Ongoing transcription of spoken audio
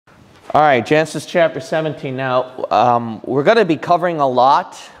All right, Genesis chapter 17. Now, we're going to be covering a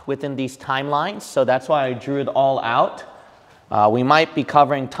lot within these timelines, so that's why I drew it all out. We might be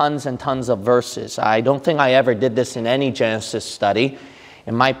covering tons and tons of verses. I don't think I ever did this in any Genesis study.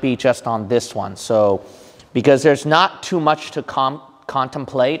 It might be just on this one. So, because there's not too much to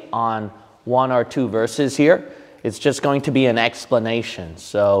contemplate on one or two verses here, it's just going to be an explanation.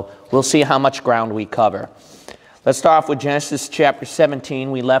 So, we'll see how much ground we cover. Let's start off with Genesis chapter 17.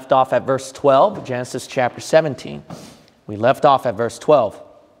 We left off at verse 12. Genesis chapter 17. We left off at verse 12.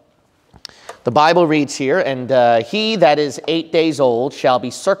 The Bible reads here, "And he that is 8 days old shall be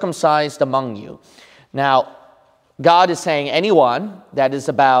circumcised among you." Now, God is saying anyone that is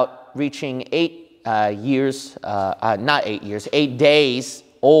about reaching 8 days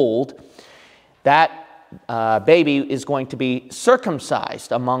old, that baby is going to be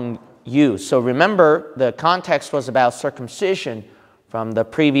circumcised among you. So remember, the context was about circumcision from the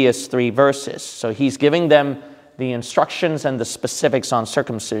previous 3 verses. So he's giving them the instructions and the specifics on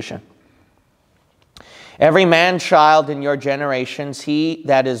circumcision. "Every man-child in your generations, he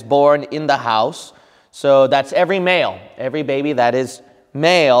that is born in the house," so that's every male, every baby that is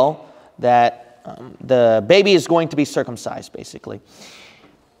male, that the baby is going to be circumcised, basically.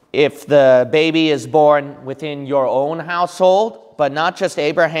 If the baby is born within your own household, but not just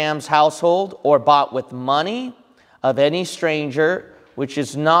Abraham's household, or bought with money of any stranger, which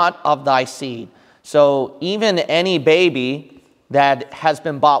is not of thy seed. So even any baby that has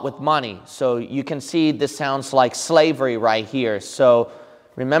been bought with money. So you can see this sounds like slavery right here. So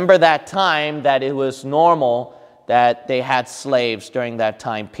remember that time that it was normal that they had slaves during that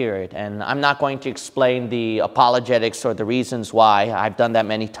time period. And I'm not going to explain the apologetics or the reasons why. I've done that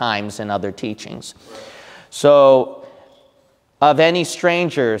many times in other teachings. So of any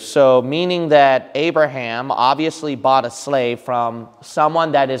stranger, so meaning that Abraham obviously bought a slave from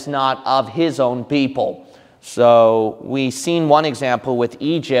someone that is not of his own people. So we've seen one example with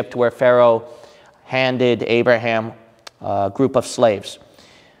Egypt where Pharaoh handed Abraham a group of slaves.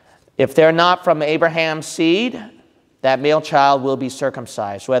 If they're not from Abraham's seed, that male child will be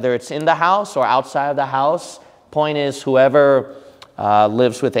circumcised, whether it's in the house or outside of the house. Point is, whoever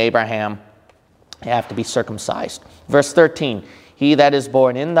lives with Abraham, they have to be circumcised. Verse 13, "He that is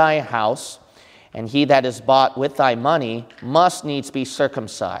born in thy house, and he that is bought with thy money, must needs be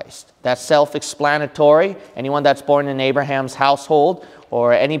circumcised." That's self-explanatory. Anyone that's born in Abraham's household,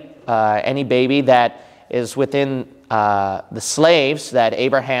 or any baby that is within the slaves that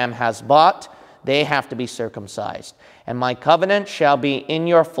Abraham has bought, they have to be circumcised. "And my covenant shall be in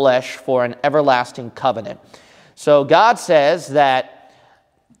your flesh for an everlasting covenant." So God says that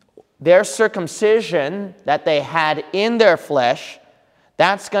their circumcision that they had in their flesh,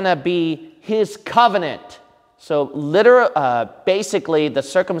 that's going to be his covenant. So basically the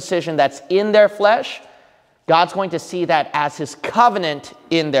circumcision that's in their flesh, God's going to see that as his covenant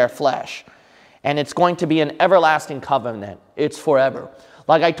in their flesh. And it's going to be an everlasting covenant. It's forever.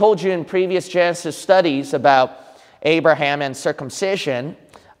 Like I told you in previous Genesis studies about Abraham and circumcision,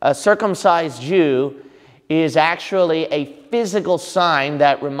 a circumcised Jew is actually a physical sign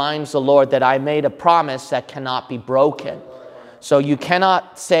that reminds the Lord that I made a promise that cannot be broken. So you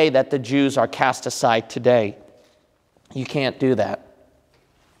cannot say that the Jews are cast aside today. You can't do that.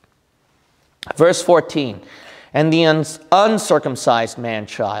 Verse 14, "And the uncircumcised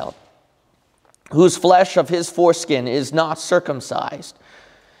man-child, whose flesh of his foreskin is not circumcised,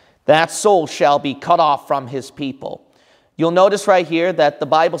 that soul shall be cut off from his people." You'll notice right here that the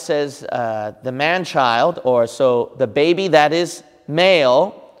Bible says the man-child, or so the baby that is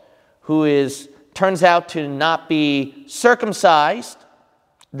male, who turns out to not be circumcised,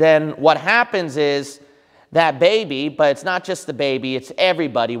 then what happens is that baby, but it's not just the baby, it's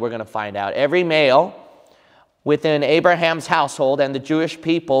everybody, we're going to find out. Every male within Abraham's household and the Jewish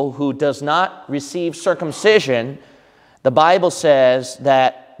people who does not receive circumcision, the Bible says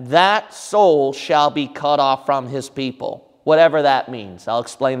that soul shall be cut off from his people. Whatever that means. I'll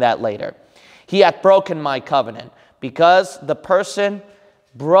explain that later. "He hath broken my covenant." Because the person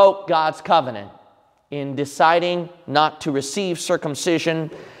broke God's covenant in deciding not to receive circumcision,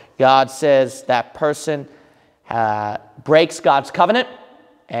 God says that person breaks God's covenant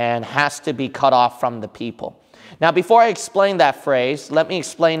and has to be cut off from the people. Now, before I explain that phrase, let me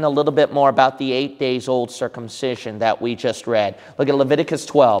explain a little bit more about the 8 days old circumcision that we just read. Look at Leviticus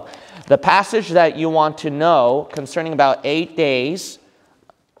 12. The passage that you want to know concerning about 8 days,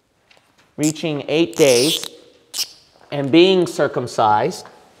 reaching 8 days, and being circumcised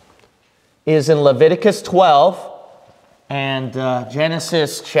is in Leviticus 12 and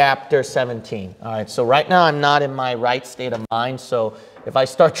Genesis chapter 17. All right, so right now I'm not in my right state of mind, so If I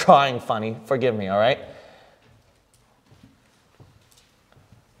start trying funny, forgive me, all right?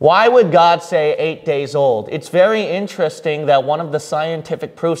 Why would God say 8 days old? It's very interesting that one of the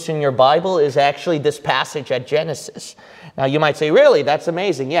scientific proofs in your Bible is actually this passage at Genesis. Now you might say, really? That's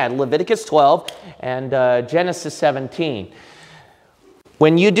amazing. Yeah, Leviticus 12 and Genesis 17.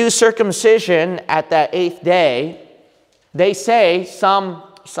 When you do circumcision at that 8th day, they say, some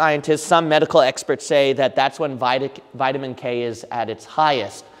scientists, some medical experts say that that's when vitamin K is at its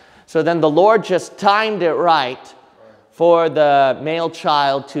highest. So then the Lord just timed it right for the male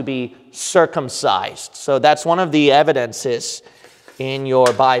child to be circumcised. So that's one of the evidences in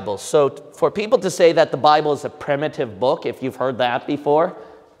your Bible. So for people to say that the Bible is a primitive book, if you've heard that before,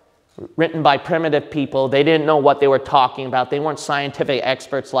 written by primitive people, they didn't know what they were talking about. They weren't scientific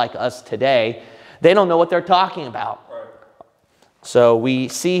experts like us today. They don't know what they're talking about. So we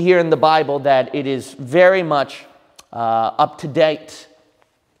see here in the Bible that it is very much up to date,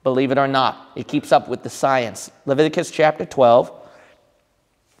 believe it or not. It keeps up with the science. Leviticus chapter 12,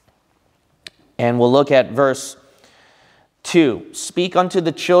 and we'll look at verse 2. Speak unto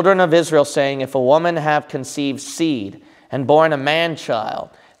the children of Israel, saying, if a woman have conceived seed and born a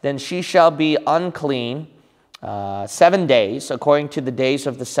man-child, then she shall be unclean 7 days, according to the days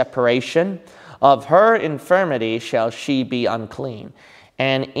of the separation. Of her infirmity shall she be unclean.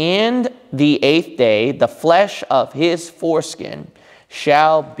 And in the 8th day, the flesh of his foreskin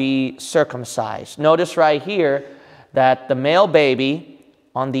shall be circumcised. Notice right here that the male baby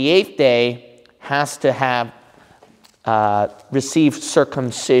on the 8th day has to have received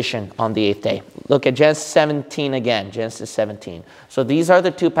circumcision on the 8th day. Look at Genesis 17 again, Genesis 17. So these are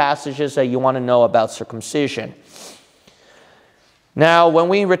the two passages that you want to know about circumcision. Now, when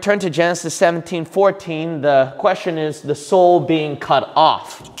we return to Genesis 17:14, the question is the soul being cut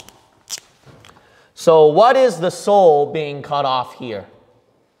off. So what is the soul being cut off here?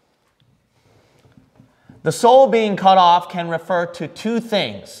 The soul being cut off can refer to two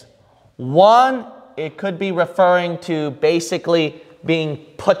things. One, it could be referring to basically being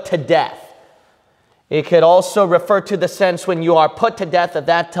put to death. It could also refer to the sense when you are put to death at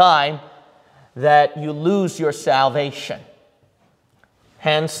that time that you lose your salvation.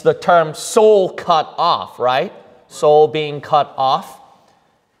 Hence the term soul cut off, right? Soul being cut off.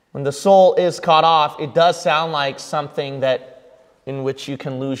 When the soul is cut off, it does sound like something in which you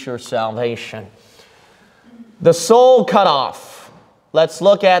can lose your salvation. The soul cut off. Let's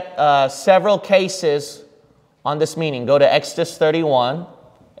look at several cases on this meaning. Go to Exodus 31.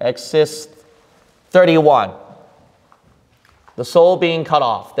 Exodus 31. The soul being cut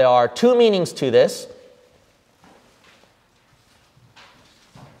off. There are two meanings to this.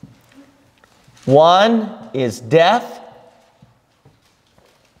 One is death.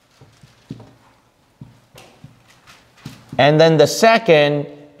 And then the second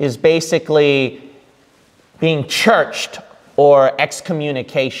is basically being churched or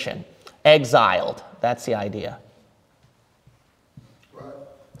excommunication, exiled. That's the idea.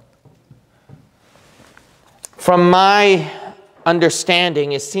 From my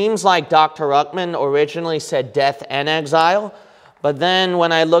understanding, it seems like Dr. Ruckman originally said death and exile, but then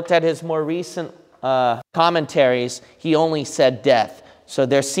when I looked at his more recent commentaries, he only said death. So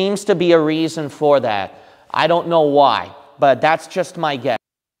there seems to be a reason for that. I don't know why, but that's just my guess.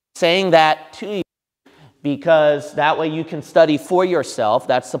 Saying that to you because that way you can study for yourself.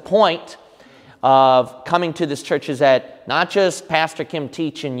 That's the point of coming to this church, is that not just Pastor Kim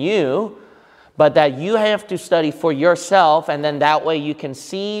teaching you, but that you have to study for yourself, and then that way you can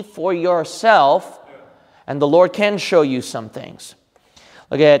see for yourself, and the Lord can show you some things.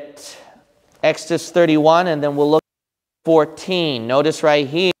 Look at Exodus 31, and then we'll look at 14. Notice right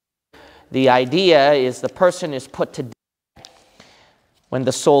here, the idea is the person is put to death when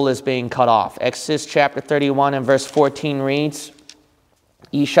the soul is being cut off. Exodus chapter 31 and verse 14 reads,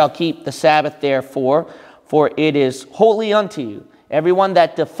 Ye shall keep the Sabbath therefore, for it is holy unto you. Everyone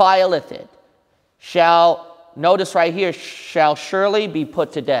that defileth it shall, notice right here, shall surely be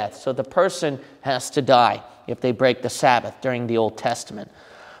put to death. So the person has to die if they break the Sabbath during the Old Testament.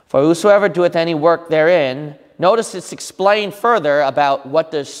 For whosoever doeth any work therein, notice it's explained further about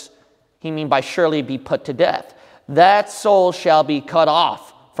what does he mean by surely be put to death. That soul shall be cut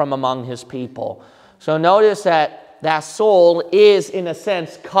off from among his people. So notice that that soul is, in a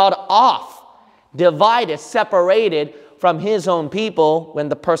sense, cut off, divided, separated from his own people when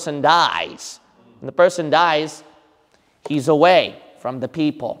the person dies. When the person dies, he's away from the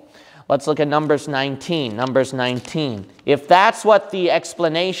people. Let's look at Numbers 19. Numbers 19. If that's what the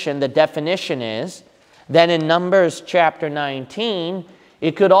explanation, the definition is, then in Numbers chapter 19,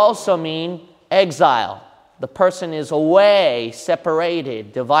 it could also mean exile. The person is away,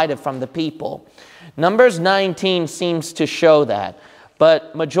 separated, divided from the people. Numbers 19 seems to show that.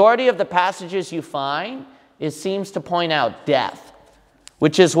 But majority of the passages you find, it seems to point out death,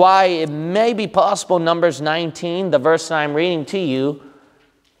 which is why it may be possible Numbers 19, the verse I'm reading to you,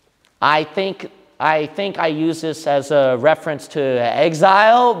 I think I use this as a reference to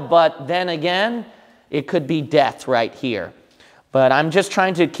exile, but then again, it could be death right here. But I'm just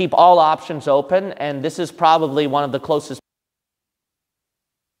trying to keep all options open, and this is probably one of the closest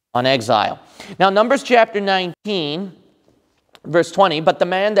on exile. Now, Numbers chapter 19, verse 20, but the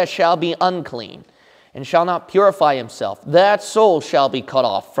man that shall be unclean and shall not purify himself, that soul shall be cut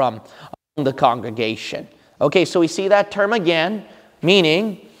off from the congregation. Okay, so we see that term again,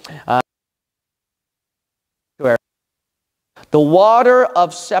 meaning the water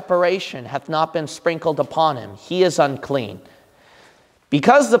of separation hath not been sprinkled upon him. He is unclean.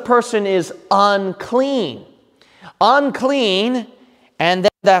 Because the person is unclean, and then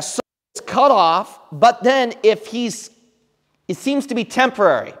that soul is cut off, but then if it seems to be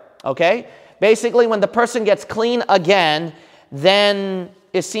temporary, okay? Basically, when the person gets clean again, then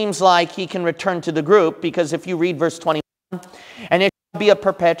it seems like he can return to the group, because if you read verse 21, and it shall be a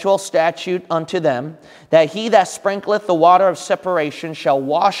perpetual statute unto them, that he that sprinkleth the water of separation shall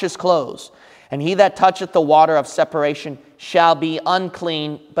wash his clothes, and he that toucheth the water of separation shall be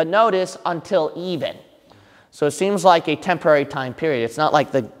unclean, but notice, until even. So it seems like a temporary time period. It's not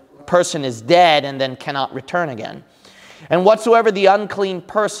like the person is dead and then cannot return again. And whatsoever the unclean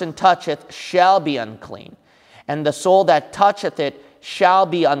person toucheth shall be unclean, and the soul that toucheth it shall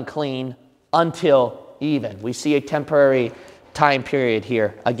be unclean until even. We see a temporary time period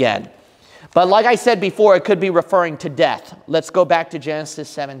here again. But like I said before, it could be referring to death. Let's go back to Genesis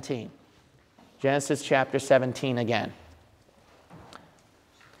 17. Genesis chapter 17 again.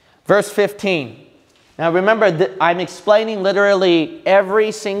 Verse 15. Now remember, I'm explaining literally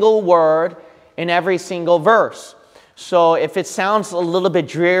every single word in every single verse. So if it sounds a little bit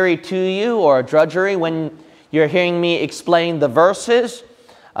dreary to you or drudgery when you're hearing me explain the verses,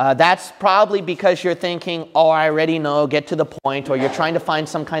 that's probably because you're thinking, oh, I already know, get to the point, or you're trying to find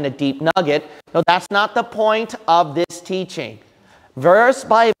some kind of deep nugget. No, that's not the point of this teaching. Verse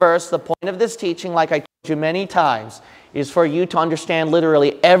by verse, the point of this teaching, like I told you many times, is for you to understand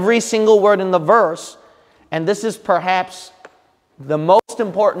literally every single word in the verse. And this is perhaps the most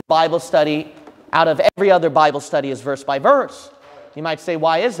important Bible study out of every other Bible study, is verse by verse. You might say,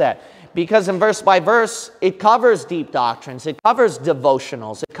 why is that? Because in verse by verse, it covers deep doctrines, it covers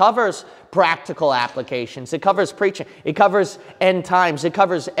devotionals, it covers practical applications, it covers preaching, it covers end times, it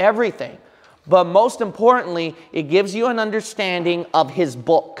covers everything. But most importantly, it gives you an understanding of his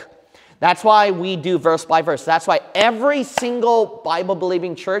book. That's why we do verse by verse. That's why every single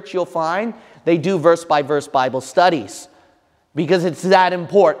Bible-believing church you'll find, they do verse by verse Bible studies. Because it's that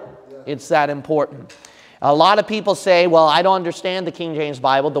important. It's that important. A lot of people say, well, I don't understand the King James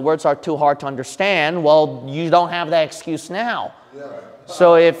Bible. The words are too hard to understand. Well, you don't have that excuse now.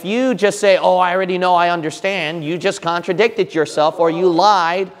 So if you just say, oh, I already know, I understand, you just contradicted yourself, or you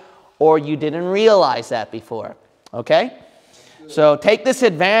lied, or you didn't realize that before. Okay? So take this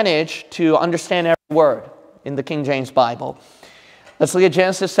advantage to understand every word in the King James Bible. Let's look at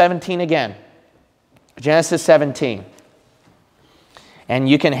Genesis 17 again. Genesis 17. And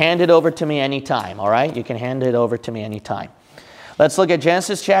you can hand it over to me anytime, all right? You can hand it over to me anytime. Let's look at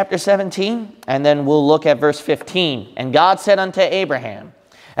Genesis chapter 17, and then we'll look at verse 15. And God said unto Abraham,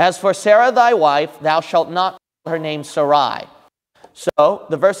 as for Sarah thy wife, thou shalt not call her name Sarai. So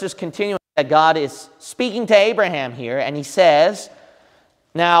the verse is continuing that God is speaking to Abraham here, and he says,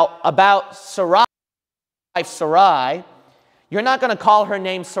 now about Sarai, wife Sarai, you're not going to call her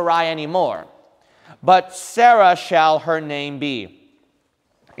name Sarai anymore, but Sarah shall her name be.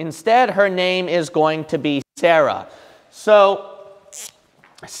 Instead, her name is going to be Sarah. So,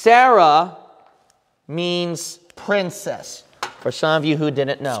 Sarah means princess. For some of you who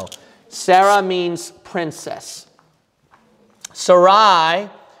didn't know, Sarah means princess. Sarai,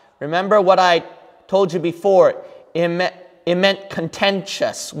 remember what I told you before, it meant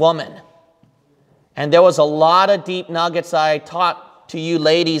contentious woman. And there was a lot of deep nuggets I taught to you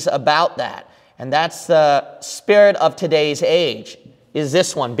ladies about that. And that's the spirit of today's age, is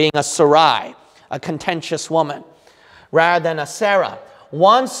this one, being a Sarai, a contentious woman, rather than a Sarah.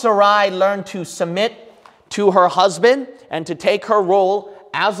 Once Sarai learned to submit to her husband and to take her role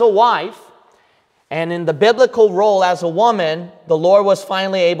as a wife, and in the biblical role as a woman, the Lord was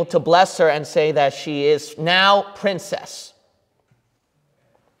finally able to bless her and say that she is now princess.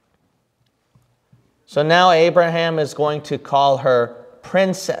 So now Abraham is going to call her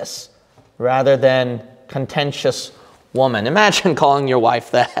princess rather than contentious woman. Imagine calling your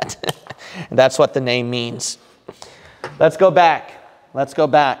wife that. That's what the name means. Let's go back. Let's go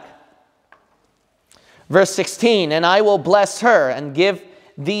back. Verse 16, and I will bless her and give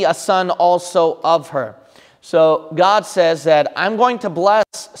thee a son also of her. So God says that I'm going to bless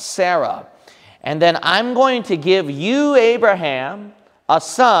Sarah, and then I'm going to give you, Abraham, a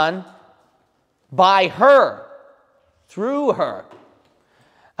son by her, through her.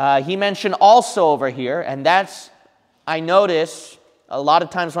 He mentioned also over here, and that's, I notice, a lot of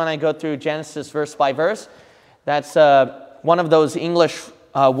times when I go through Genesis verse by verse, that's one of those English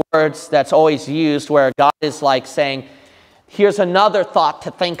words that's always used where God is like saying, here's another thought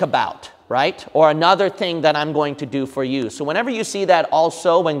to think about, right? Or another thing that I'm going to do for you. So whenever you see that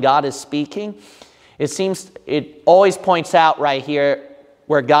also when God is speaking, it always points out right here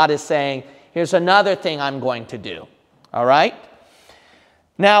where God is saying, here's another thing I'm going to do. All right?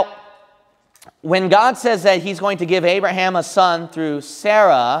 Now, when God says that he's going to give Abraham a son through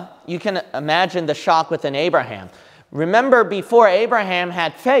Sarah, you can imagine the shock within Abraham. Remember, before Abraham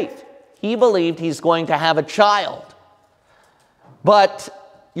had faith, he believed he's going to have a child.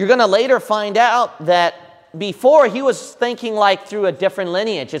 But you're going to later find out that before he was thinking like through a different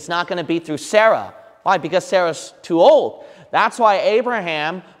lineage. It's not going to be through Sarah. Why? Because Sarah's too old. That's why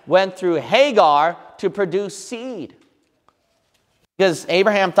Abraham went through Hagar to produce seed. Because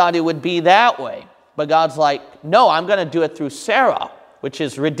Abraham thought it would be that way. But God's like, no, I'm going to do it through Sarah, which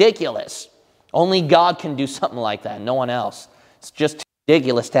is ridiculous. Only God can do something like that, no one else. It's just too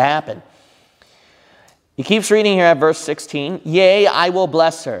ridiculous to happen. He keeps reading here at verse 16. Yea, I will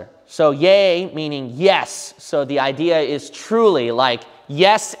bless her. So yea, meaning yes. So the idea is truly like,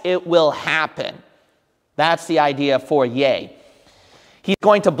 yes, it will happen. That's the idea for yea. He's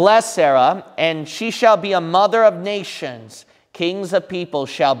going to bless Sarah, and she shall be a mother of nations. Kings of people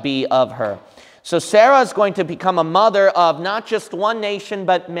shall be of her. So Sarah is going to become a mother of not just one nation,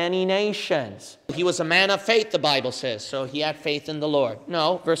 but many nations. He was a man of faith, the Bible says. So he had faith in the Lord.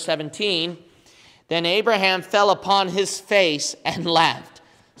 No, verse 17. Then Abraham fell upon his face and laughed.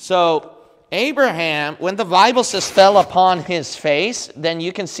 So Abraham, when the Bible says fell upon his face, then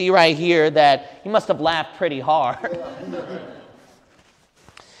you can see right here that he must have laughed pretty hard.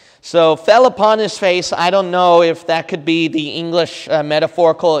 So fell upon his face. I don't know if that could be the English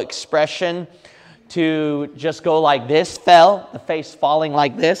metaphorical expression to just go like this, fell, the face falling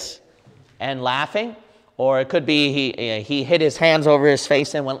like this and laughing. Or it could be he hit his hands over his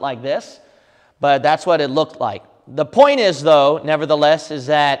face and went like this. But that's what it looked like. The point is, though, nevertheless, is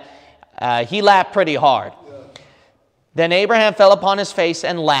that he laughed pretty hard. Yeah. Then Abraham fell upon his face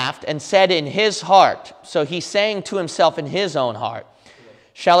and laughed and said in his heart, so he's saying to himself in his own heart,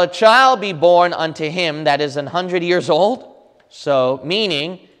 shall a child be born unto him that is 100 years old? So,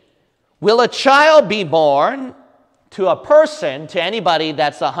 meaning, will a child be born to a person, to anybody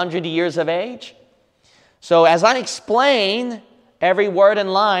that's 100 years of age? So, as I explain every word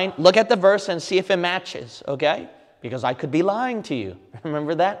and line, look at the verse and see if it matches, okay? Because I could be lying to you.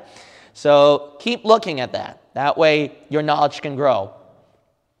 Remember that? So, keep looking at that. That way, your knowledge can grow.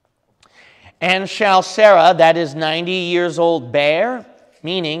 And shall Sarah, that is 90 years old, bear?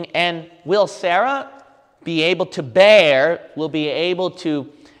 Meaning, and will Sarah be able to bear, will be able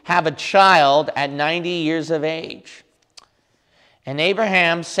to have a child at 90 years of age? And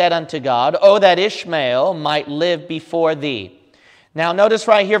Abraham said unto God, oh, that Ishmael might live before thee. Now, notice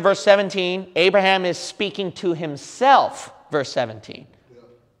right here, verse 17, Abraham is speaking to himself, verse 17.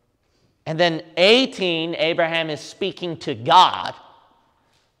 And then 18, Abraham is speaking to God.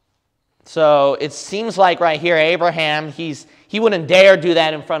 So it seems like right here, Abraham, he wouldn't dare do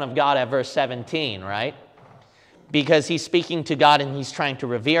that in front of God at verse 17, right? Because he's speaking to God and he's trying to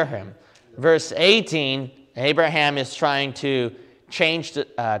revere him. Verse 18, Abraham is trying to change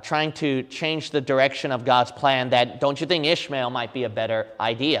the direction of God's plan. That, don't you think Ishmael might be a better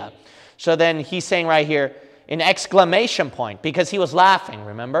idea? So then he's saying right here, an exclamation point, because he was laughing,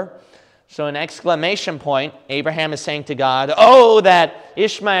 remember? So an exclamation point, Abraham is saying to God, oh, that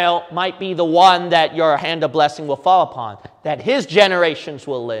Ishmael might be the one that your hand of blessing will fall upon, that his generations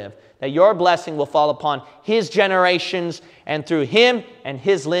will live, that your blessing will fall upon his generations and through him and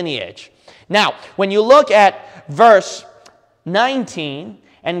his lineage. Now, when you look at verse 19,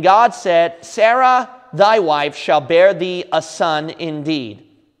 and God said, Sarah, thy wife, shall bear thee a son indeed.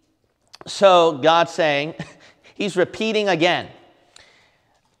 So God's saying, he's repeating again.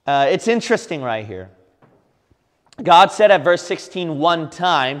 It's interesting right here. God said at verse 16 one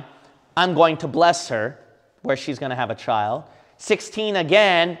time, I'm going to bless her, where she's going to have a child. 16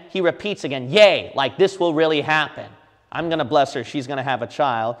 again, he repeats again, yea, like this will really happen. I'm going to bless her, she's going to have a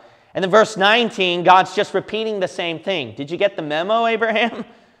child. And then verse 19, God's just repeating the same thing. Did you get the memo, Abraham?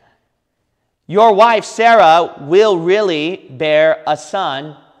 Your wife Sarah will really bear a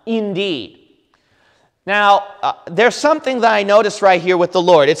son indeed. Now, there's something that I noticed right here with the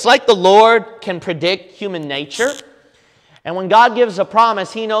Lord. It's like the Lord can predict human nature. And when God gives a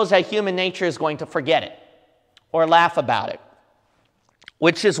promise, he knows that human nature is going to forget it or laugh about it.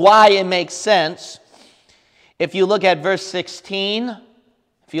 Which is why it makes sense if you look at verse 16.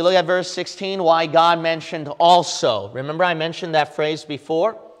 If you look at verse 16, why God mentioned also. Remember I mentioned that phrase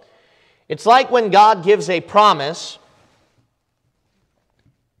before? It's like when God gives a promise,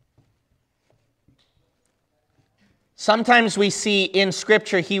 sometimes we see in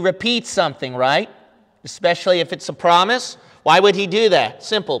Scripture he repeats something, right? Especially if it's a promise. Why would he do that?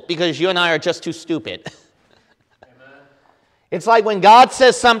 Simple, because you and I are just too stupid. It's like when God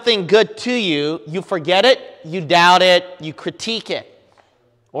says something good to you, you forget it, you doubt it, you critique it,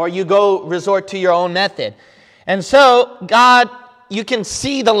 or you go resort to your own method. And so God, you can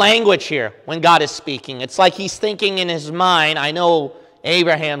see the language here when God is speaking. It's like he's thinking in his mind, I know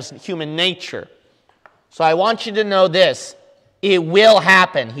Abraham's human nature. So I want you to know this. It will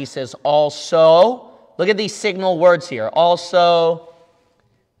happen. He says also. Look at these signal words here. Also,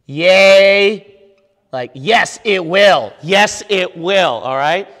 yea, like yes, it will. Yes, it will. All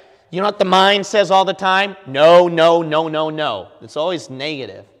right? You know what the mind says all the time? No, no, no, no, no. It's always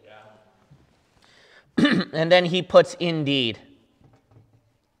negative. Yeah. And then he puts indeed.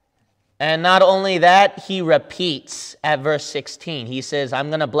 And not only that, he repeats at verse 16. He says, I'm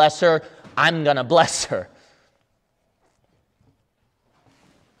going to bless her. I'm going to bless her.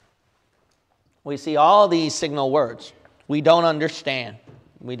 We see all these signal words. We don't understand.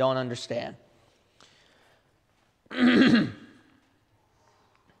 We don't understand.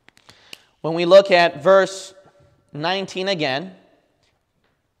 When we look at verse 19 again,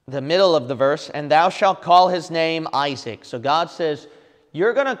 the middle of the verse, and thou shalt call his name Isaac. So God says,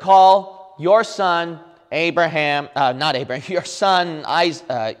 you're going to call your son Abraham, not Abraham,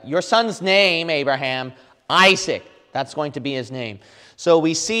 your son's name, Abraham, Isaac. That's going to be his name. So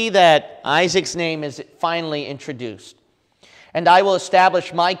we see that Isaac's name is finally introduced. And I will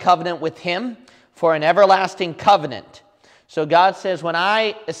establish my covenant with him for an everlasting covenant. So God says, when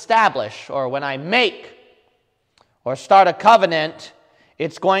I establish or when I make or start a covenant,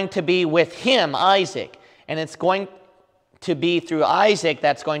 it's going to be with him, Isaac. And it's going to be through Isaac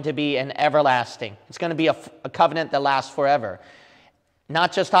that's going to be an everlasting. It's going to be a covenant that lasts forever.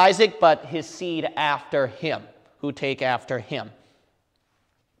 Not just Isaac, but his seed after him, who take after him.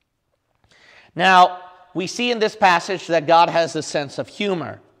 Now, we see in this passage that God has a sense of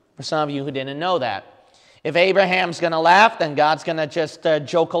humor. For some of you who didn't know that. If Abraham's going to laugh, then God's going to just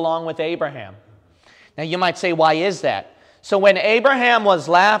joke along with Abraham. Now, you might say, why is that? So when Abraham was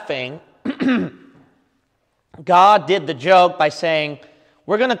laughing, God did the joke by saying,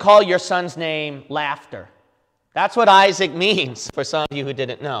 we're going to call your son's name Laughter. That's what Isaac means, for some of you who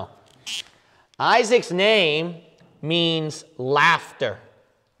didn't know. Isaac's name means laughter.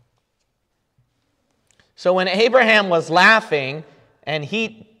 So when Abraham was laughing, and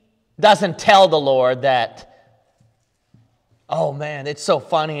he doesn't tell the Lord that, oh man, it's so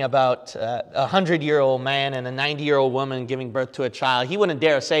funny about a 100-year-old man and a 90-year-old woman giving birth to a child. He wouldn't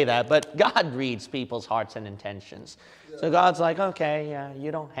dare say that, but God reads people's hearts and intentions. So God's like, okay, yeah,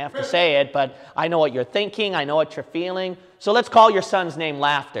 you don't have to say it, but I know what you're thinking, I know what you're feeling. So let's call your son's name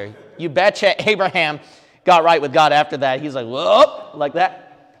Laughter. You betcha Abraham got right with God after that. He's like, whoop, like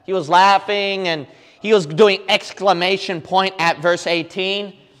that. He was laughing, and he was doing exclamation point at verse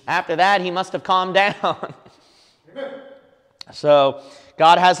 18. After that, he must have calmed down. So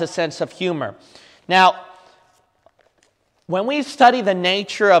God has a sense of humor. Now, when we study the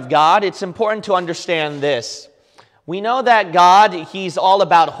nature of God, it's important to understand this. We know that God, he's all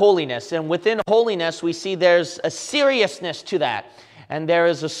about holiness. And within holiness, we see there's a seriousness to that. And there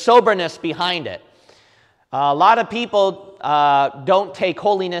is a soberness behind it. A lot of people don't take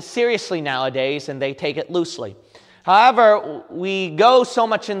holiness seriously nowadays, and they take it loosely. However, we go so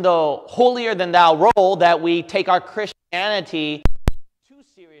much in the holier-than-thou role that we take our Christianity too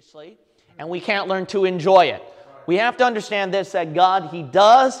seriously, and we can't learn to enjoy it. We have to understand this, that God, he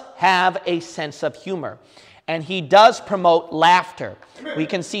does have a sense of humor, and he does promote laughter. We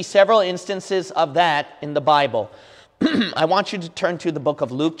can see several instances of that in the Bible. I want you to turn to the book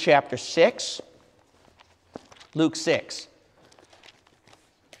of Luke chapter 6. Luke 6.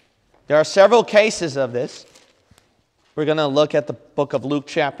 There are several cases of this. We're going to look at the book of Luke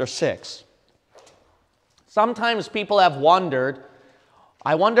chapter 6. Sometimes people have wondered,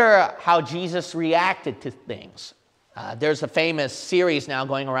 I wonder how Jesus reacted to things. There's a famous series now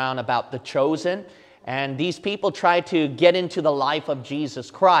going around about The Chosen, and these people try to get into the life of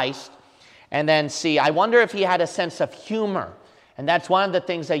Jesus Christ and then see, I wonder if he had a sense of humor. And that's one of the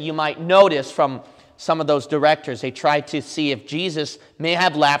things that you might notice from some of those directors. They try to see if Jesus may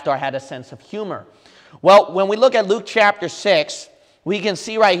have laughed or had a sense of humor. Well, when we look at Luke chapter 6, we can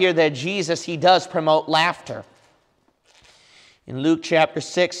see right here that Jesus, he does promote laughter. In Luke chapter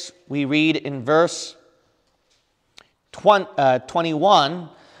 6, we read in verse 21,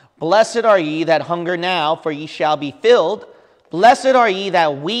 "Blessed are ye that hunger now, for ye shall be filled. Blessed are ye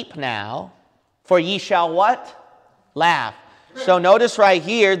that weep now, for ye shall" what? Laugh. So notice right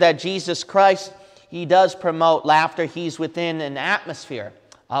here that Jesus Christ, he does promote laughter. He's within an atmosphere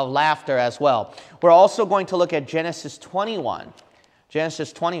of laughter as well. We're also going to look at Genesis 21.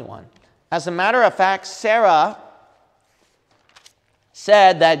 Genesis 21. As a matter of fact, Sarah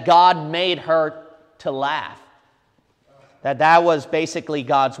said that God made her to laugh. That was basically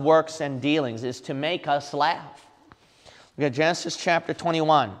God's works and dealings, is to make us laugh. Look at Genesis chapter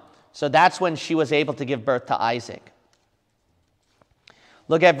 21. So that's when she was able to give birth to Isaac.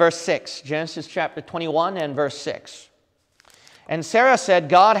 Look at verse 6, Genesis chapter 21 and verse 6. "And Sarah said,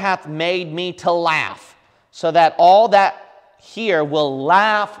 God hath made me to laugh, so that all that hear will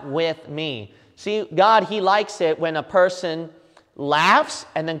laugh with me." See, God, he likes it when a person laughs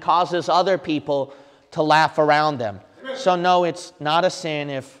and then causes other people to laugh around them. So no, it's not a sin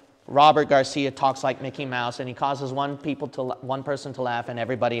if Robert Garcia talks like Mickey Mouse and he causes one person to laugh and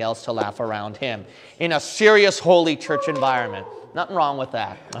everybody else to laugh around him in a serious holy church environment. Nothing wrong with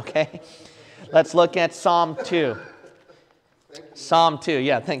that, okay? Let's look at Psalm 2. Psalm 2,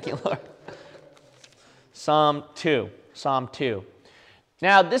 yeah, thank you, Lord. Psalm 2, Psalm 2.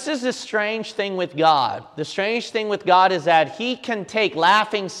 Now, this is the strange thing with God. The strange thing with God is that he can take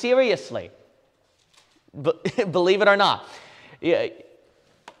laughing seriously. Believe it or not.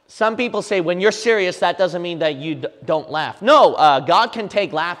 Some people say when you're serious, that doesn't mean that you don't laugh. No, God can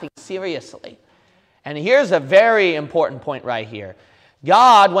take laughing seriously. And here's a very important point right here.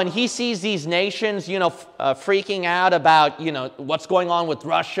 God, when he sees these nations, freaking out about, what's going on with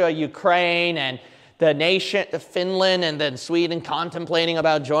Russia, Ukraine, and the nation, Finland, and then Sweden contemplating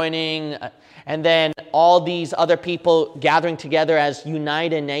about joining, and then all these other people gathering together as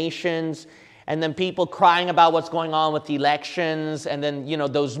United Nations, and then people crying about what's going on with the elections, and then,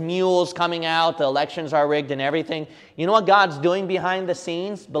 those mules coming out, the elections are rigged and everything. You know what God's doing behind the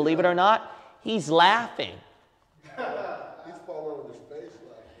scenes, believe it or not? He's laughing. He's falling on his face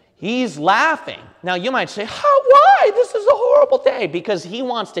laughing. He's laughing. Now you might say, why? This is a horrible day. Because he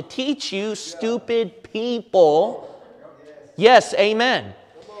wants to teach you, stupid people. Yes, amen.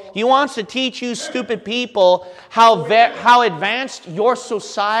 He wants to teach you, stupid people, how advanced your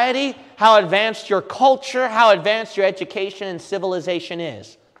society, how advanced your culture, how advanced your education and civilization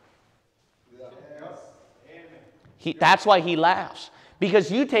is. That's why he laughs.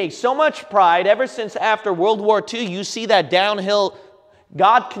 Because you take so much pride, ever since after World War II, you see that downhill.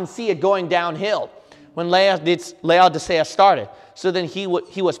 God can see it going downhill when Laodicea started. So then he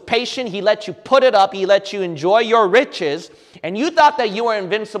was patient. He let you put it up. He let you enjoy your riches. And you thought that you were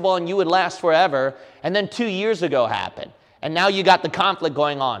invincible and you would last forever. And then 2 years ago happened. And now you got the conflict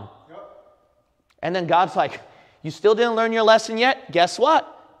going on. And then God's like, you still didn't learn your lesson yet? Guess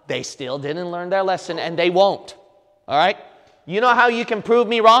what? They still didn't learn their lesson and they won't. All right? You know how you can prove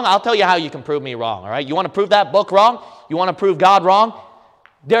me wrong? I'll tell you how you can prove me wrong, all right? You want to prove that book wrong? You want to prove God wrong?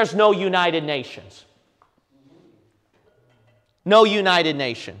 There's no United Nations. No United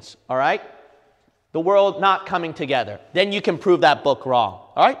Nations, all right? The world not coming together. Then you can prove that book wrong,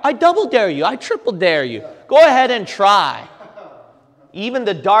 all right? I double dare you. I triple dare you. Go ahead and try. Even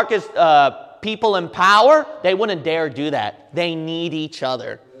the darkest people in power, they wouldn't dare do that. They need each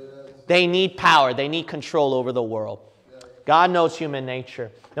other. They need power. They need control over the world. God knows human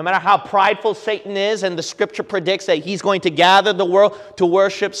nature. No matter how prideful Satan is, and the scripture predicts that he's going to gather the world to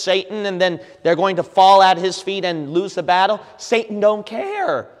worship Satan, and then they're going to fall at his feet and lose the battle, Satan don't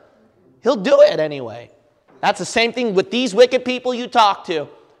care. He'll do it anyway. That's the same thing with these wicked people you talk to.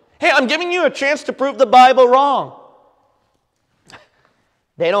 Hey, I'm giving you a chance to prove the Bible wrong.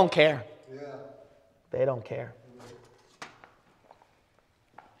 They don't care. They don't care.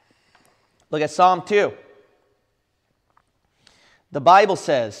 Look at Psalm 2. The Bible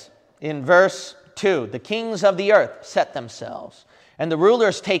says in verse 2, the kings of the earth set themselves, and the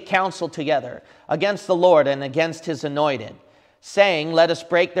rulers take counsel together against the Lord and against his anointed, saying, let us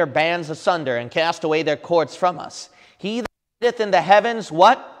break their bands asunder and cast away their cords from us. He that sitteth in the heavens,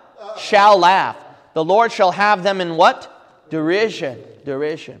 what? Shall laugh. The Lord shall have them in what? Derision.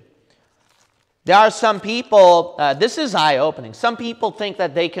 Derision. There are some people, this is eye-opening. Some people think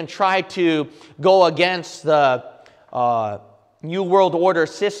that they can try to go against the New World Order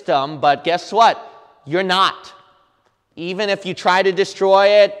system, but guess what? You're not. Even if you try to destroy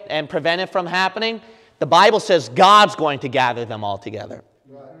it and prevent it from happening, the Bible says God's going to gather them all together.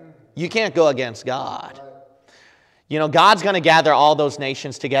 Right. You can't go against God. Right. You know, God's going to gather all those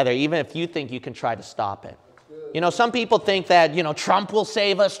nations together, even if you think you can try to stop it. You know, some people think that, you know, Trump will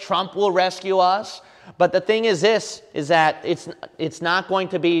save us, Trump will rescue us. But the thing is this, is that it's not going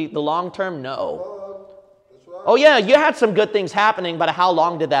to be the long term, no. That's right. Oh yeah, you had some good things happening, but how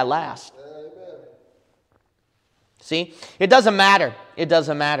long did that last? Amen. See, it doesn't matter. It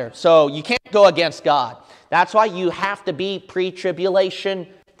doesn't matter. So you can't go against God. That's why you have to be pre-tribulation,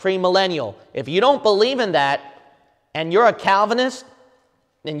 premillennial. If you don't believe in that, and you're a Calvinist,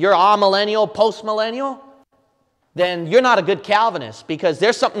 and you're amillennial, postmillennial, then you're not a good Calvinist, because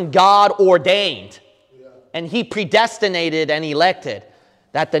there's something God ordained and he predestinated and elected,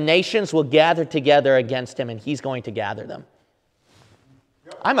 that the nations will gather together against him, and he's going to gather them.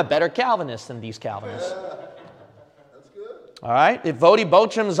 I'm a better Calvinist than these Calvinists. That's good. All right? If Vodi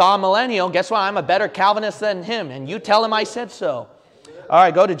Bocham's amillennial, guess what? I'm a better Calvinist than him, and you tell him I said so. All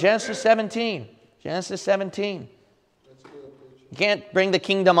right, go to Genesis 17. Genesis 17. You can't bring the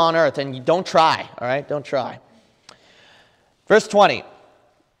kingdom on earth, and you don't try. All right? Don't try. Verse 20,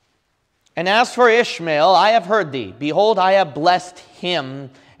 and as for Ishmael, I have heard thee. Behold, I have blessed him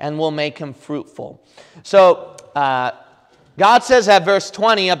and will make him fruitful. So, God says at verse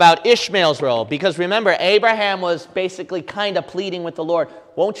 20 about Ishmael's role, because remember, Abraham was basically kind of pleading with the Lord,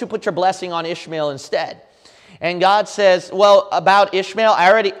 won't you put your blessing on Ishmael instead? And God says, well, about Ishmael,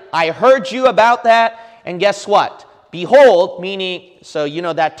 I heard you about that, and guess what? Behold, meaning, so you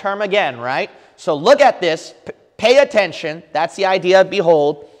know that term again, right? So look at this. Pay attention. That's the idea of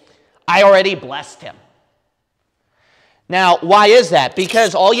behold. I already blessed him. Now, why is that?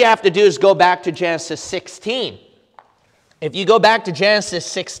 Because all you have to do is go back to Genesis 16. If you go back to Genesis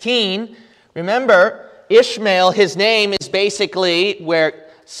 16, remember, Ishmael, his name is basically where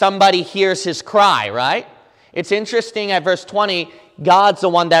somebody hears his cry, right? It's interesting at verse 20, God's the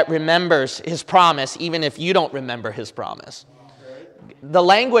one that remembers his promise, even if you don't remember his promise. The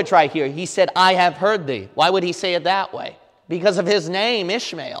language right here, he said, I have heard thee. Why would he say it that way? Because of his name,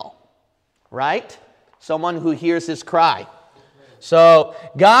 Ishmael, right? Someone who hears his cry. So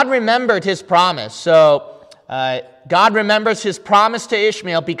God remembered his promise. So God remembers his promise to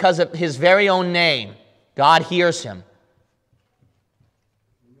Ishmael because of his very own name. God hears him.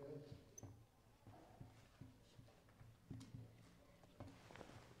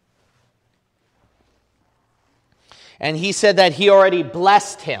 And he said that he already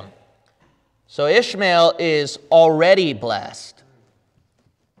blessed him. So Ishmael is already blessed.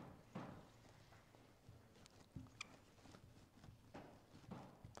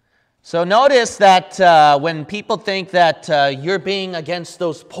 So notice that when people think that you're being against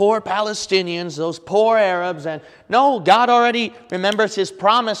those poor Palestinians, those poor Arabs, and no, God already remembers his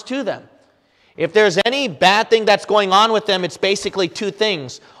promise to them. If there's any bad thing that's going on with them, it's basically two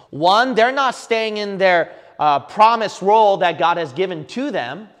things. One, they're not staying in their promised role that God has given to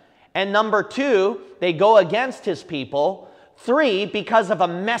them. And number two, they go against his people. Three, because of a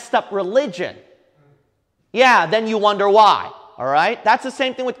messed up religion. Yeah, then you wonder why. All right? That's the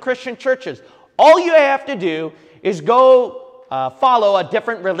same thing with Christian churches. All you have to do is go follow a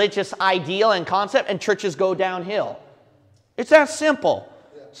different religious ideal and concept, and churches go downhill. It's that simple.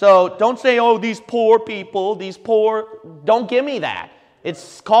 So don't say, oh, these poor people, these poor. Don't give me that.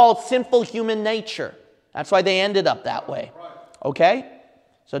 It's called sinful human nature. That's why they ended up that way. Okay?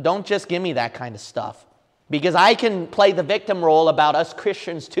 So don't just give me that kind of stuff. Because I can play the victim role about us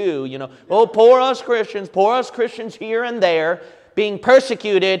Christians too. You know, oh, poor us Christians here and there, being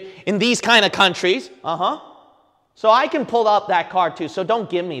persecuted in these kind of countries. So I can pull up that card too. So don't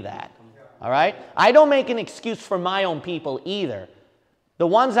give me that. All right? I don't make an excuse for my own people either. The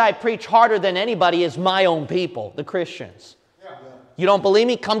ones I preach harder than anybody is my own people, the Christians. You don't believe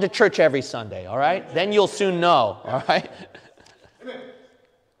me? Come to church every Sunday, all right? Then you'll soon know, all right?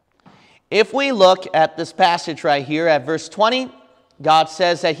 If we look at this passage right here at verse 20, God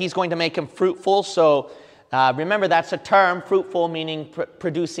says that he's going to make him fruitful. So remember, that's a term, fruitful, meaning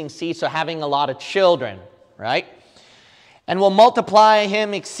producing seed, so having a lot of children, right? And will multiply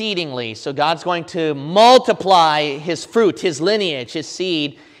him exceedingly. So God's going to multiply his fruit, his lineage, his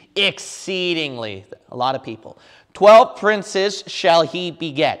seed, exceedingly. A lot of people. 12 princes shall he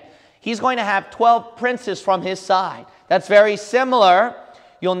beget. He's going to have 12 princes from his side. That's very similar,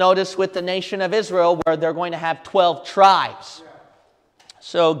 you'll notice, with the nation of Israel, where they're going to have 12 tribes.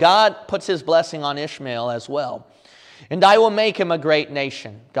 So God puts his blessing on Ishmael as well. And I will make him a great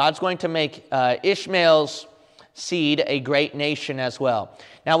nation. God's going to make Ishmael's seed a great nation as well.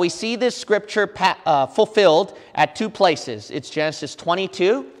 Now we see this scripture fulfilled at two places. It's Genesis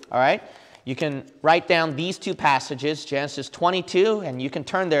 22, all right? You can write down these two passages, Genesis 22, and you can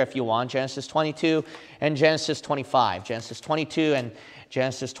turn there if you want, Genesis 22 and Genesis 25. Genesis 22 and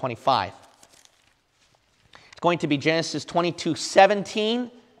Genesis 25. It's going to be Genesis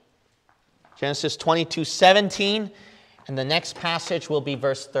 22:17, Genesis 22:17, and the next passage will be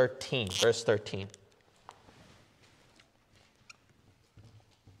verse 13. Verse 13.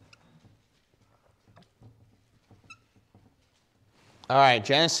 All right,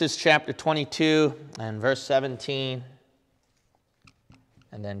 Genesis chapter 22 and verse 17,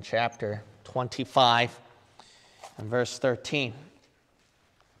 and then chapter 25 and verse 13.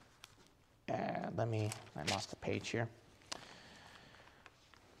 I lost the page here.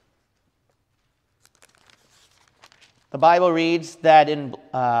 The Bible reads that in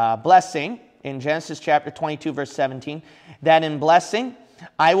blessing, in Genesis chapter 22, verse 17, that in blessing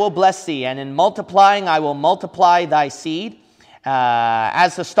I will bless thee, and in multiplying I will multiply thy seed,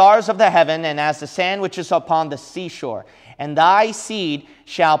 as the stars of the heaven, and as the sand which is upon the seashore. And thy seed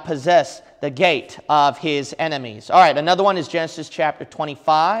shall possess the gate of his enemies. All right, another one is Genesis chapter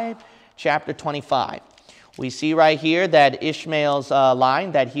 25. Chapter 25. We see right here that Ishmael's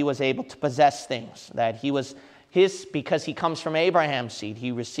line, that he was able to possess things. That he was his, because he comes from Abraham's seed,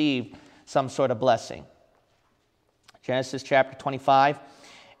 he received some sort of blessing. Genesis chapter 25.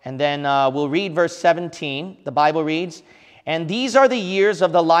 And then we'll read verse 17. The Bible reads, and these are the years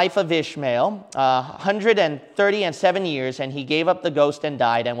of the life of Ishmael, 137 years, and he gave up the ghost and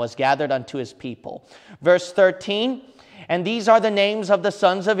died and was gathered unto his people. Verse 13, and these are the names of the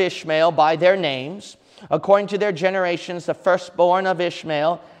sons of Ishmael by their names, according to their generations, the firstborn of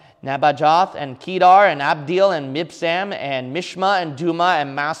Ishmael, Nabajoth, and Kedar, and Abdil, and Mibsam, and Mishma, and Duma,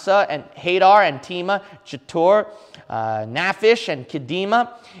 and Massa, and Hadar, and Tema, Jetur, Naphish, and Kedema.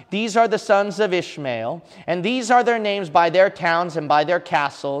 These are the sons of Ishmael, and these are their names by their towns and by their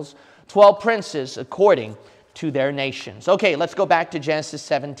castles, 12 princes according to their nations. Okay, let's go back to Genesis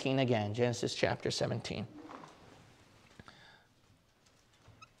 17 again, Genesis chapter 17.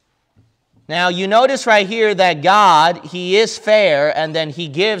 Now, you notice right here that God, he is fair, and then he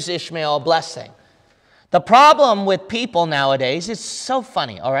gives Ishmael a blessing. The problem with people nowadays is so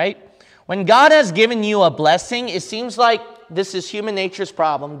funny, all right? When God has given you a blessing, it seems like this is human nature's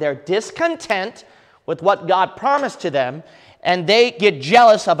problem. They're discontent with what God promised to them, and they get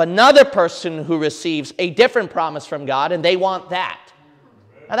jealous of another person who receives a different promise from God, and they want that.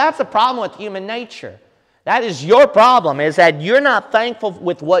 Now, that's the problem with human nature. That is your problem, is that you're not thankful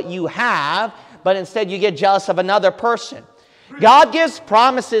with what you have, but instead you get jealous of another person. God gives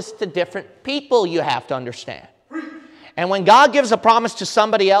promises to different people, you have to understand. And when God gives a promise to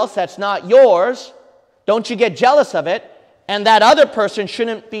somebody else that's not yours, don't you get jealous of it, and that other person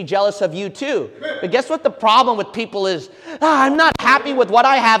shouldn't be jealous of you too. But guess what the problem with people is? I'm not happy with what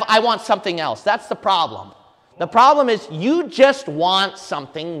I have, I want something else. That's the problem. The problem is you just want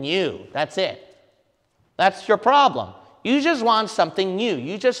something new. That's it. That's your problem. You just want something new.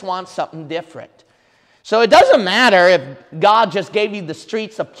 You just want something different. So it doesn't matter if God just gave you the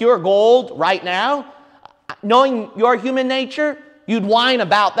streets of pure gold right now. Knowing your human nature, you'd whine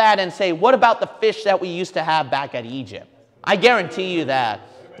about that and say, what about the fish that we used to have back at Egypt? I guarantee you that.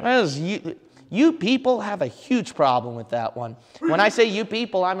 You people have a huge problem with that one. When I say you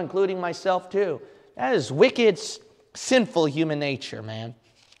people, I'm including myself too. That is wicked, sinful human nature, man.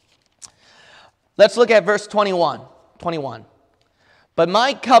 Let's look at verse 21. But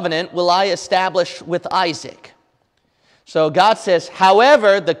my covenant will I establish with Isaac. So God says,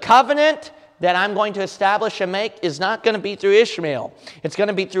 however, the covenant that I'm going to establish and make is not going to be through Ishmael. It's going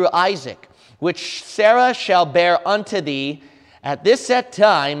to be through Isaac, which Sarah shall bear unto thee at this set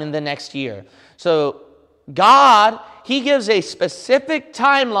time in the next year. So God, he gives a specific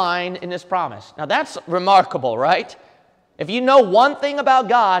timeline in his promise. Now that's remarkable, right? If you know one thing about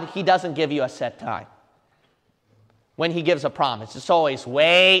God, he doesn't give you a set time. When he gives a promise, it's always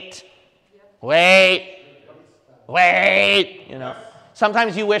wait, you know.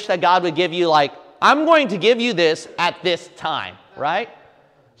 Sometimes you wish that God would give you like, I'm going to give you this at this time, right?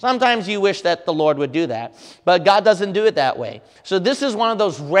 Sometimes you wish that the Lord would do that, but God doesn't do it that way. So this is one of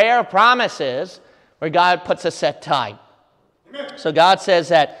those rare promises where God puts a set time. So God says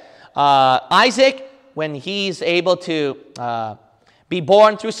that Isaac, when he's able to be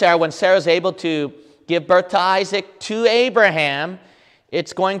born through Sarah, when Sarah's able to give birth to Isaac to Abraham,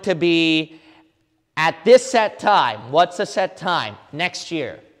 it's going to be at this set time. What's the set time? Next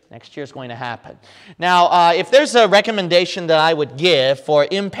year. Next year is going to happen. Now, if there's a recommendation that I would give for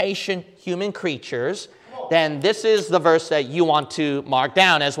impatient human creatures, then this is the verse that you want to mark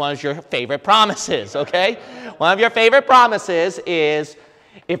down as one of your favorite promises, okay? One of your favorite promises is,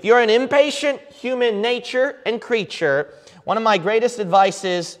 if you're an impatient human nature and creature, one of my greatest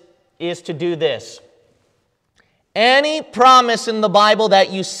advices is to do this. Any promise in the Bible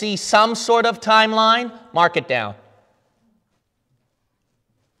that you see some sort of timeline, mark it down.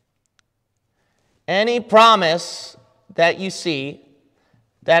 Any promise that you see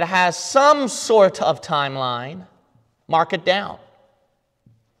that has some sort of timeline, mark it down.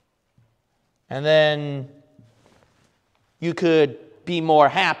 And then you could be more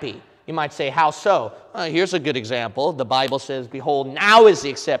happy. You might say, how so? Here's a good example. The Bible says, behold, now is the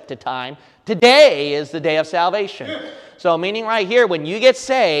accepted time. Today is the day of salvation. So meaning right here, when you get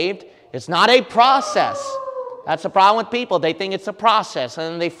saved, it's not a process. That's the problem with people. They think it's a process,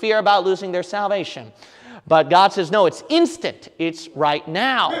 and they fear about losing their salvation. But God says, no, it's instant. It's right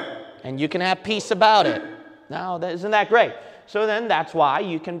now. And you can have peace about it. Now, isn't that great? So then that's why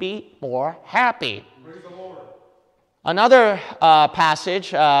you can be more happy. Praise the Lord. Another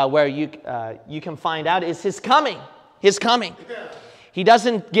passage where you can find out is His coming. His coming. He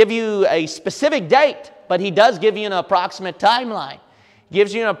doesn't give you a specific date, but He does give you an approximate timeline. He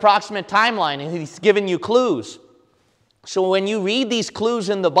gives you an approximate timeline, and He's given you clues. So when you read these clues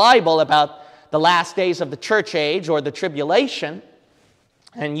in the Bible about the last days of the church age or the tribulation,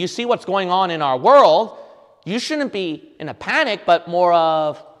 and you see what's going on in our world, you shouldn't be in a panic, but more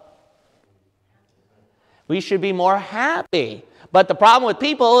of, we should be more happy. But the problem with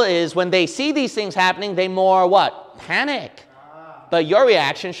people is when they see these things happening, they more what? Panic. But your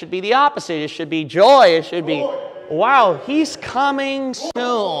reaction should be the opposite. It should be joy. It should be, wow, He's coming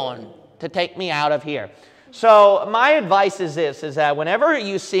soon to take me out of here. So my advice is this, is that whenever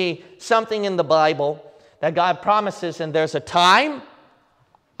you see something in the Bible that God promises and there's a time,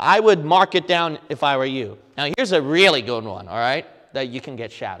 I would mark it down if I were you. Now here's a really good one, all right, that you can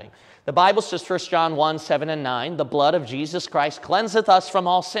get shouting. The Bible says, 1 John 1, 7 and 9, the blood of Jesus Christ cleanseth us from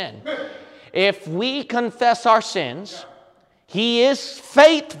all sin. If we confess our sins, He is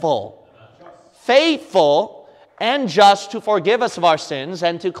faithful and just to forgive us of our sins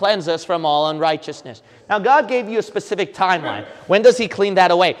and to cleanse us from all unrighteousness. Now, God gave you a specific timeline. When does He clean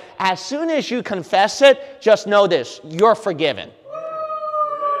that away? As soon as you confess it, just know this, you're forgiven.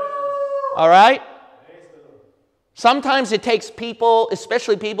 All right? Sometimes it takes people,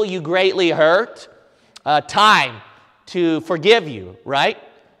 especially people you greatly hurt, time to forgive you, right?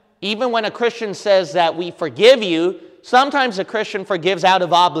 Even when a Christian says that we forgive you, sometimes a Christian forgives out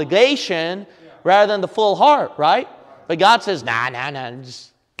of obligation rather than the full heart, right? But God says, nah,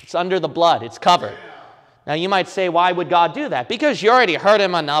 it's under the blood. It's covered. Now, you might say, why would God do that? Because you already hurt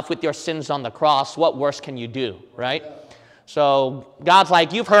Him enough with your sins on the cross. What worse can you do, right? So God's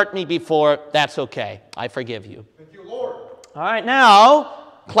like, you've hurt me before. That's okay. I forgive you. Thank you, Lord. All right,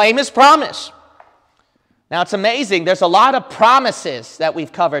 now, claim His promise. Now, it's amazing. There's a lot of promises that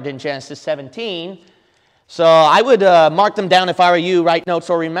we've covered in Genesis 17. So I would mark them down if I were you, write notes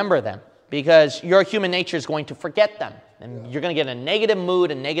or remember them. Because your human nature is going to forget them. And you're going to get a negative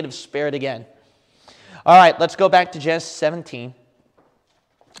mood and negative spirit again. All right, let's go back to Genesis 17,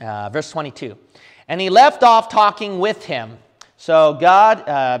 verse 22. And He left off talking with him. So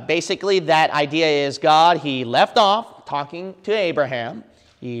God, basically that idea is God, He left off talking to Abraham.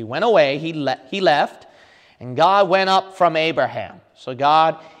 He went away, he left, and God went up from Abraham. So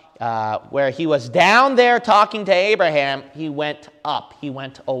God, where He was down there talking to Abraham, He went up, He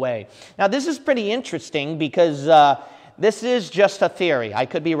went away. Now this is pretty interesting because this is just a theory. I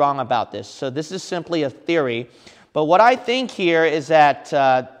could be wrong about this. So this is simply a theory. But what I think here is that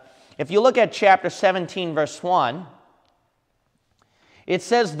if you look at chapter 17, verse 1, it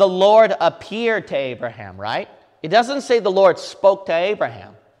says the Lord appeared to Abraham, right? It doesn't say the Lord spoke to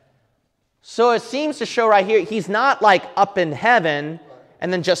Abraham. So it seems to show right here, He's not like up in heaven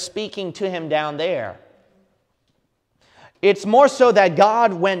and then just speaking to him down there. It's more so that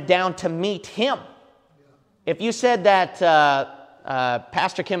God went down to meet him. If you said that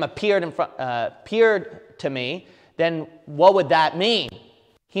Pastor Kim appeared to me, then what would that mean?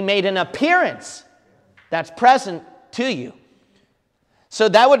 He made an appearance that's present to you. So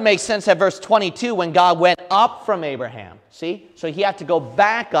that would make sense at verse 22 when God went up from Abraham. See? So He had to go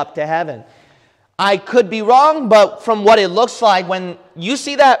back up to heaven. I could be wrong, but from what it looks like, when you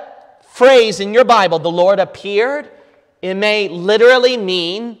see that phrase in your Bible, the Lord appeared, it may literally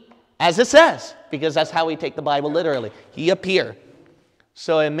mean, as it says, because that's how we take the Bible literally. He appeared.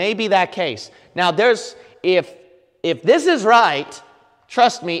 So it may be that case. Now, if this is right,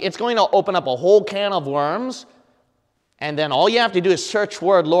 trust me, it's going to open up a whole can of worms. And then all you have to do is search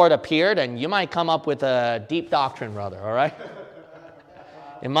word Lord appeared, and you might come up with a deep doctrine, brother, all right?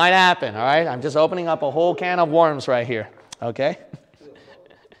 It might happen, all right? I'm just opening up a whole can of worms right here, okay?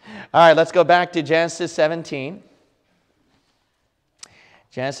 All right, let's go back to Genesis 17.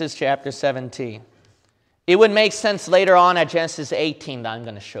 Genesis chapter 17. It would make sense later on at Genesis 18 that I'm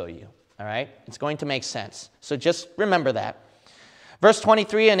going to show you, all right? It's going to make sense. So just remember that. Verse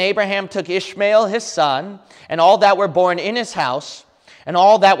 23, and Abraham took Ishmael his son, and all that were born in his house, and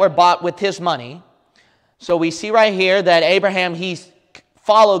all that were bought with his money. So we see right here that Abraham, he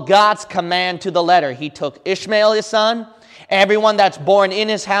followed God's command to the letter. He took Ishmael his son, everyone that's born in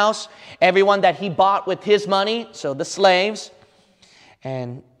his house, everyone that he bought with his money, so the slaves,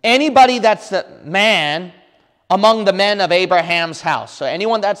 and anybody that's a man among the men of Abraham's house. So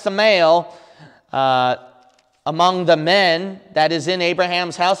anyone that's a male, among the men that is in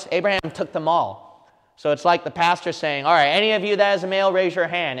Abraham's house, Abraham took them all. So it's like the pastor saying, all right, any of you that is a male, raise your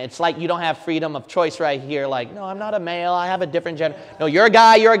hand. It's like you don't have freedom of choice right here. Like, no, I'm not a male. I have a different gender. No, you're a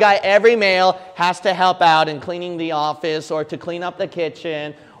guy, you're a guy. Every male has to help out in cleaning the office or to clean up the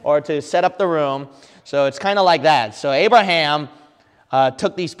kitchen or to set up the room. So it's kind of like that. So Abraham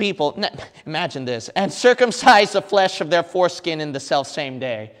took these people, imagine this, and circumcised the flesh of their foreskin in the selfsame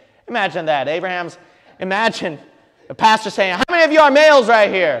day. Imagine that. Imagine the pastor saying, how many of you are males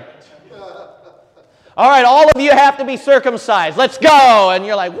right here? All right, all of you have to be circumcised. Let's go. And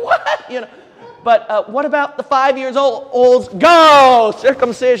you're like, what? You know. But what about the 5 years olds? Go!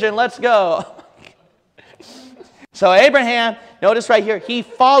 Circumcision, let's go. So Abraham, notice right here, he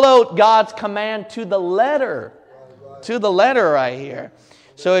followed God's command to the letter. To the letter right here.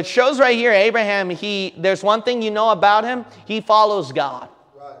 So it shows right here, Abraham, there's one thing you know about him. He follows God.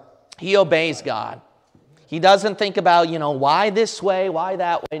 He obeys God. He doesn't think about, why this way, why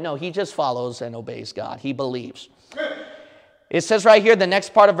that way. No, he just follows and obeys God. He believes. It says right here, the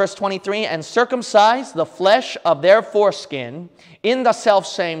next part of verse 23, and circumcise the flesh of their foreskin in the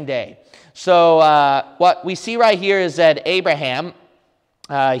selfsame day. So what we see right here is that Abraham,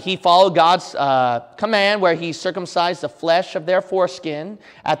 he followed God's command where he circumcised the flesh of their foreskin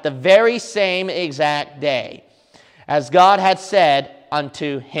at the very same exact day, as God had said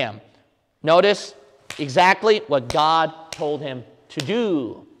unto him. Notice exactly what God told him to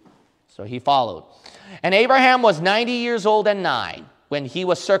do. So he followed. And Abraham was 90 years old and 9 when he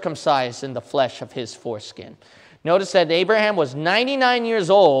was circumcised in the flesh of his foreskin. Notice that Abraham was 99 years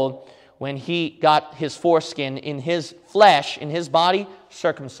old when he got his foreskin in his flesh, in his body,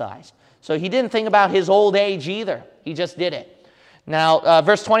 circumcised. So he didn't think about his old age either. He just did it. Now,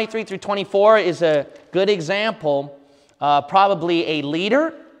 verse 23 through 24 is a good example, probably a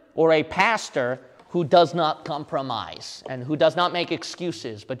leader or a pastor who does not compromise and who does not make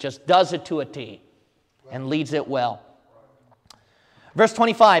excuses, but just does it to a T and leads it well. Verse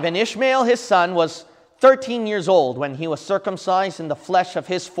 25, and Ishmael his son was 13 years old when he was circumcised in the flesh of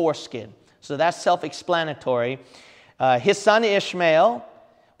his foreskin. So that's self-explanatory. His son Ishmael,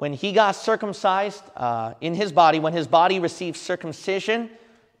 when he got circumcised in his body, when his body received circumcision,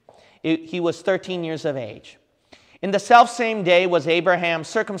 he was 13 years of age. In the selfsame day was Abraham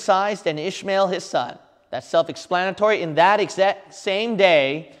circumcised and Ishmael his son. That's self-explanatory. In that exact same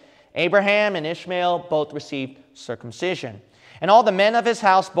day, Abraham and Ishmael both received circumcision. And all the men of his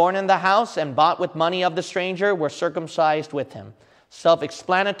house born in the house and bought with money of the stranger were circumcised with him.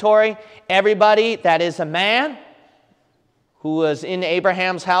 Self-explanatory. Everybody that is a man who was in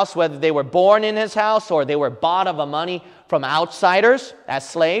Abraham's house, whether they were born in his house or they were bought of a money from outsiders as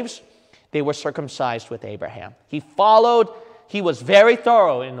slaves, they were circumcised with Abraham. He was very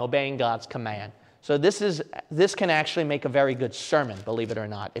thorough in obeying God's command. So this can actually make a very good sermon, believe it or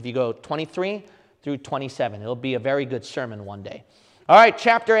not. If you go 23 through 27, it'll be a very good sermon one day. All right,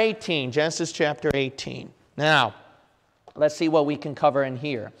 chapter 18, Genesis chapter 18. Now, let's see what we can cover in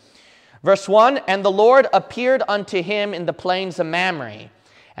here. Verse 1, and the Lord appeared unto him in the plains of Mamre,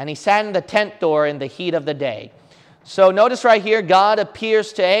 and he sat in the tent door in the heat of the day. So notice right here, God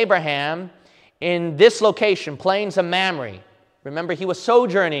appears to Abraham in this location, plains of Mamre. Remember, he was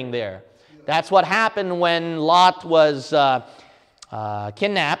sojourning there. That's what happened when Lot was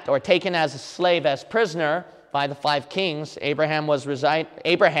kidnapped or taken as a slave, as prisoner by the 5 kings. Abraham was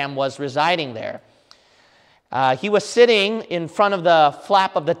residing there. He was sitting in front of the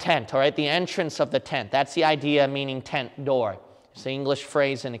flap of the tent, all right, the entrance of the tent. That's the idea, meaning tent door. It's the English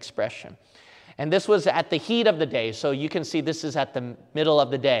phrase and expression. And this was at the heat of the day, so you can see this is at the middle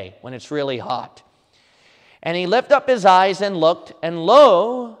of the day when it's really hot. And he lifted up his eyes and looked, and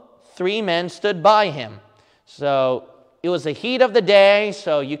lo, 3 men stood by him. So it was the heat of the day,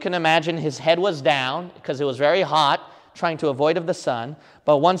 so you can imagine his head was down because it was very hot, trying to avoid of the sun.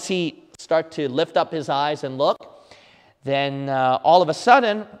 But once he started to lift up his eyes and look, then all of a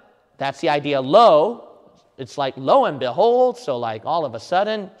sudden, that's the idea, lo. It's like lo and behold, so like all of a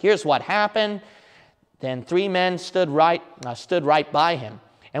sudden, here's what happened. Then 3 men stood right by him.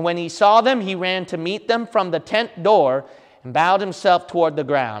 And when he saw them, he ran to meet them from the tent door and bowed himself toward the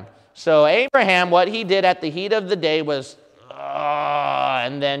ground. So Abraham, what he did at the heat of the day was,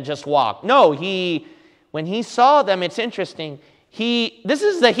 and then just walked. No, when he saw them, it's interesting. This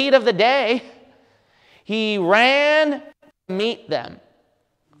is the heat of the day. He ran to meet them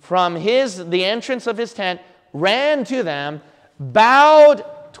from the entrance of his tent, ran to them, bowed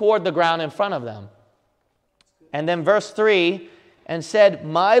toward the ground in front of them. And then verse 3, and said,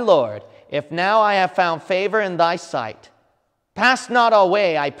 My Lord, if now I have found favor in thy sight, pass not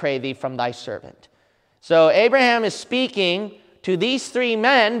away, I pray thee, from thy servant. So Abraham is speaking to these 3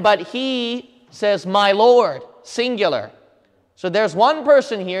 men, but he says, My Lord, singular. So there's one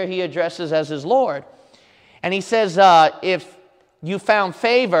person here he addresses as his Lord. And he says, if you found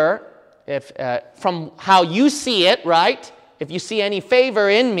favor, from how you see it, right? If you see any favor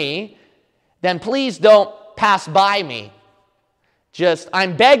in me, then please don't pass by me.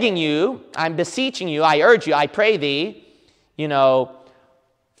 I'm begging you, I'm beseeching you, I urge you, I pray thee,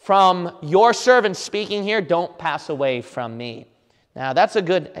 from your servant speaking here, don't pass away from me. Now, that's a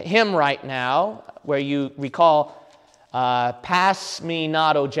good hymn right now, where you recall, pass me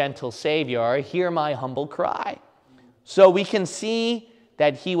not, O gentle Savior, hear my humble cry. So we can see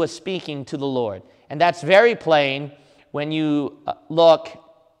that he was speaking to the Lord. And that's very plain when you look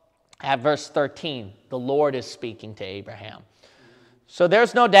at verse 13. The Lord is speaking to Abraham. So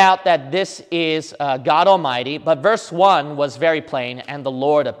there's no doubt that this is God Almighty, but verse 1 was very plain, and the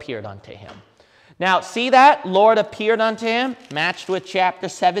Lord appeared unto him. Now, see that? Lord appeared unto him, matched with chapter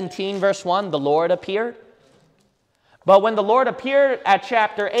 17, verse 1, the Lord appeared. But when the Lord appeared at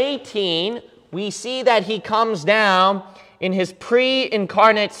chapter 18, we see that he comes down in his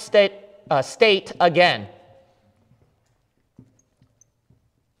pre-incarnate state again.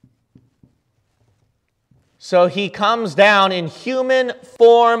 So he comes down in human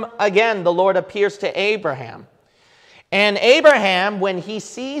form again. The Lord appears to Abraham. And Abraham, when he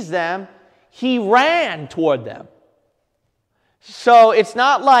sees them, he ran toward them. So it's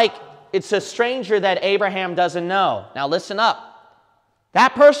not like it's a stranger that Abraham doesn't know. Now listen up.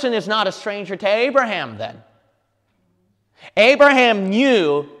 That person is not a stranger to Abraham then. Abraham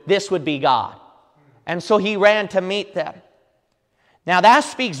knew this would be God. And so he ran to meet them. Now that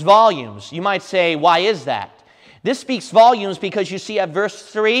speaks volumes. You might say, why is that? This speaks volumes because you see at verse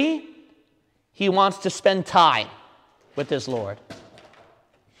 3, he wants to spend time with his Lord.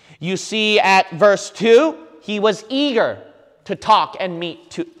 You see at verse 2, he was eager to talk and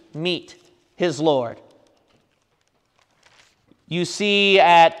meet his Lord. You see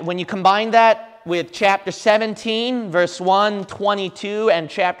when you combine that with chapter 17, verse 1, 22, and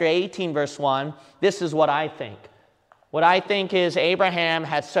chapter 18, verse 1, this is what I think. What I think is Abraham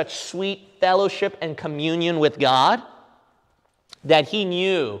had such sweet fellowship and communion with God that he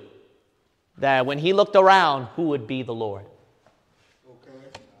knew that when he looked around, who would be the Lord.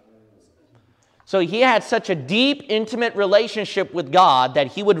 Okay. So he had such a deep, intimate relationship with God that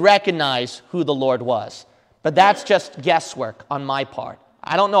he would recognize who the Lord was. But that's just guesswork on my part.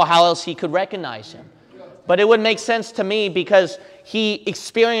 I don't know how else he could recognize him. But it would make sense to me because he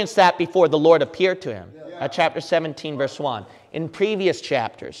experienced that before the Lord appeared to him. At chapter 17, verse 1, in previous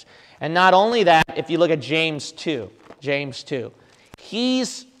chapters. And not only that, if you look at James 2,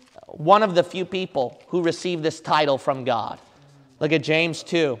 he's one of the few people who received this title from God. Look at James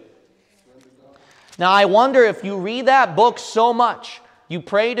 2. Now, I wonder if you read that book so much, you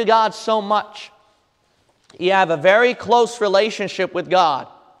pray to God so much, you have a very close relationship with God,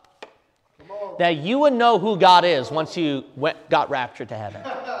 that you would know who God is once you got raptured to heaven.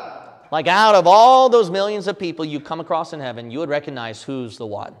 Like out of all those millions of people you come across in heaven, you would recognize who's the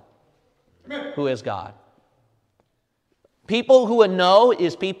one, who is God. People who would know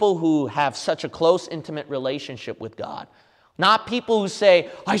is people who have such a close, intimate relationship with God. Not people who say,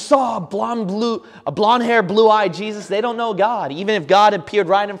 I saw a blonde-haired, blue-eyed Jesus. They don't know God. Even if God appeared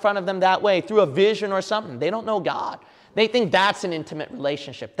right in front of them that way through a vision or something, they don't know God. They think that's an intimate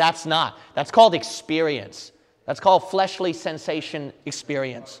relationship. That's not. That's called experience. That's called fleshly sensation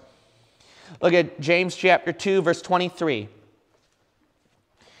experience. Look at James chapter 2, verse 23.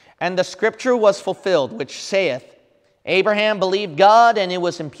 And the scripture was fulfilled, which saith, Abraham believed God, and it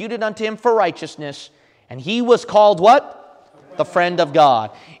was imputed unto him for righteousness, And he was called what? The friend of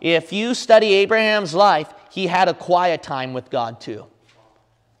God. If you study Abraham's life, he had a quiet time with God too.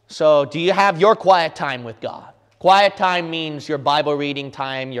 So do you have your quiet time with God? Quiet time means your Bible reading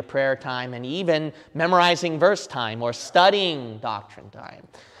time, your prayer time, and even memorizing verse time or studying doctrine time.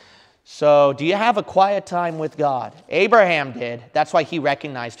 So do you have a quiet time with God? Abraham did. That's why he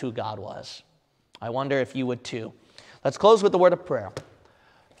recognized who God was. I wonder if you would too. Let's close with the word of prayer.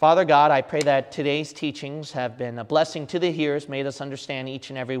 Father God, I pray that today's teachings have been a blessing to the hearers, made us understand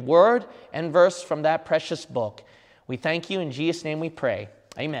each and every word and verse from that precious book. We thank you. In Jesus' name we pray.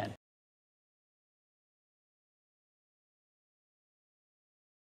 Amen.